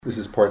This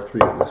is part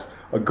 3 of this.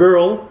 A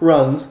girl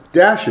runs,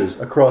 dashes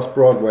across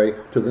Broadway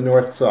to the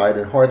north side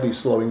and hardly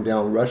slowing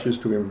down rushes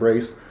to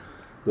embrace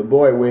the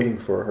boy waiting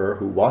for her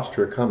who watched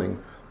her coming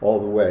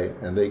all the way,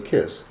 and they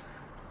kiss.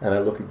 And I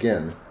look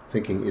again,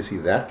 thinking, is he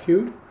that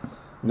cute?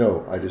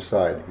 No, I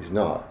decide he's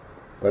not.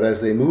 But as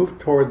they move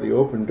toward the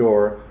open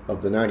door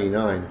of the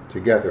 99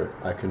 together,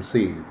 I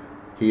concede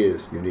he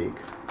is unique.